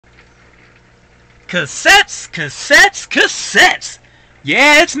Cassettes.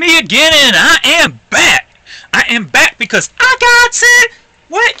 Yeah, it's me again, and I am back. I am back because I got it.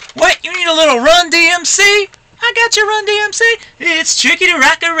 What? You need a little Run DMC? I got your Run DMC. It's tricky to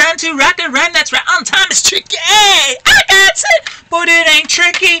rock around, that's right. On time is tricky. Hey, I got it. But it ain't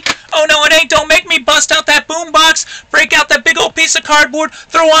tricky. Oh no, it ain't. Don't make me bust out that boombox, break out that big old piece of cardboard,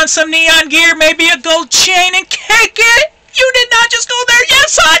 throw on some neon gear, maybe a gold chain, and kick it. You did not just go there.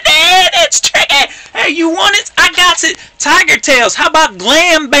 Yes, I did. It's tricky. Hey, you want it? I got it. Tiger Tails. How about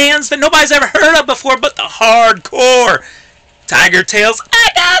glam bands that nobody's ever heard of before but the hardcore? Tiger Tails. I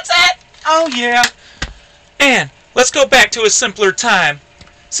got it. Oh, yeah. And let's go back to a simpler time.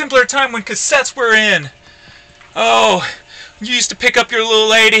 Simpler time when cassettes were in. Oh, you used to pick up your little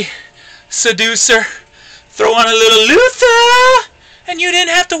lady, seducer, throw on a little Luther, and you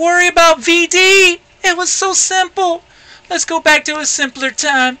didn't have to worry about VD. It was so simple. Let's go back to a simpler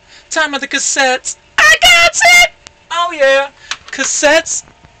time. Time of the cassettes. I got it! Oh yeah. Cassettes.